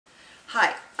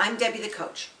I'm Debbie the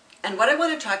coach, and what I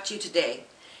want to talk to you today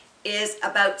is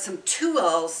about some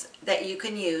tools that you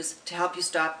can use to help you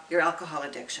stop your alcohol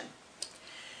addiction.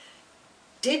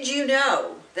 Did you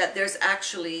know that there's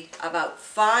actually about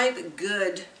 5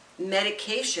 good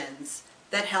medications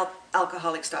that help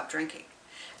alcoholics stop drinking?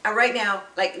 And right now,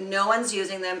 like, no one's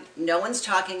using them, no one's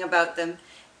talking about them,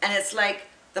 and it's like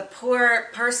the poor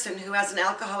person who has an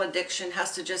alcohol addiction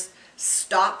has to just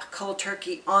stop cold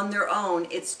turkey on their own.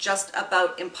 It's just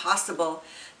about impossible.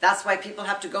 That's why people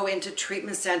have to go into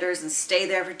treatment centers and stay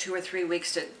there for 2 or 3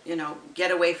 weeks to, get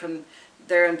away from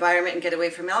their environment and get away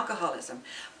from alcoholism.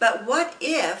 But what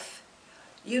if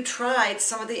you tried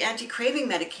some of the anti-craving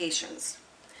medications?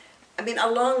 I mean,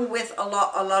 along with a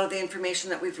lot of the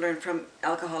information that we've learned from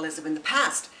alcoholism in the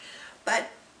past. But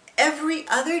every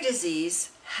other disease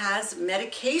has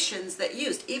medications that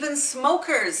used. Even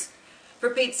smokers, for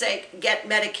Pete's sake, get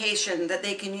medication that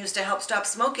they can use to help stop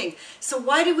smoking. So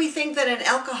why do we think that an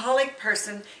alcoholic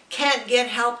person can't get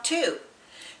help too?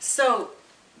 So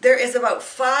there is about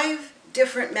 5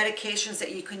 different medications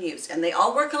that you can use, and they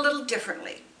all work a little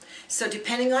differently. So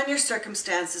depending on your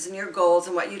circumstances and your goals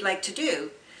and what you'd like to do,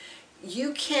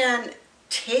 you can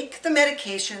take the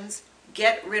medications,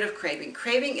 get rid of craving.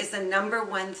 Craving is the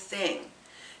 #1 thing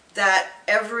that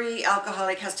every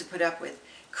alcoholic has to put up with.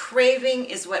 Craving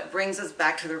is what brings us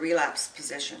back to the relapse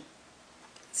position.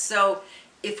 So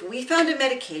if we found a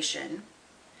medication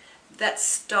that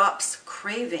stops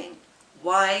craving,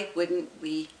 why wouldn't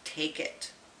we take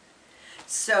it?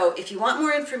 So if you want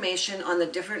more information on the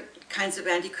different kinds of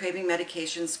anti-craving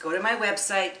medications, go to my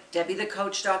website,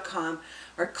 debbiethecoach.com,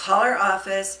 or call our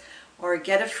office, or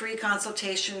get a free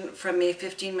consultation from me,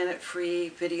 15-minute free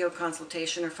video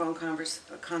consultation or phone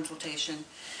consultation.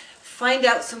 Find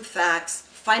out some facts,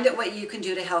 find out what you can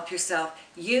do to help yourself.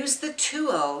 Use the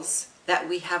tools that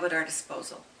we have at our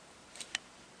disposal.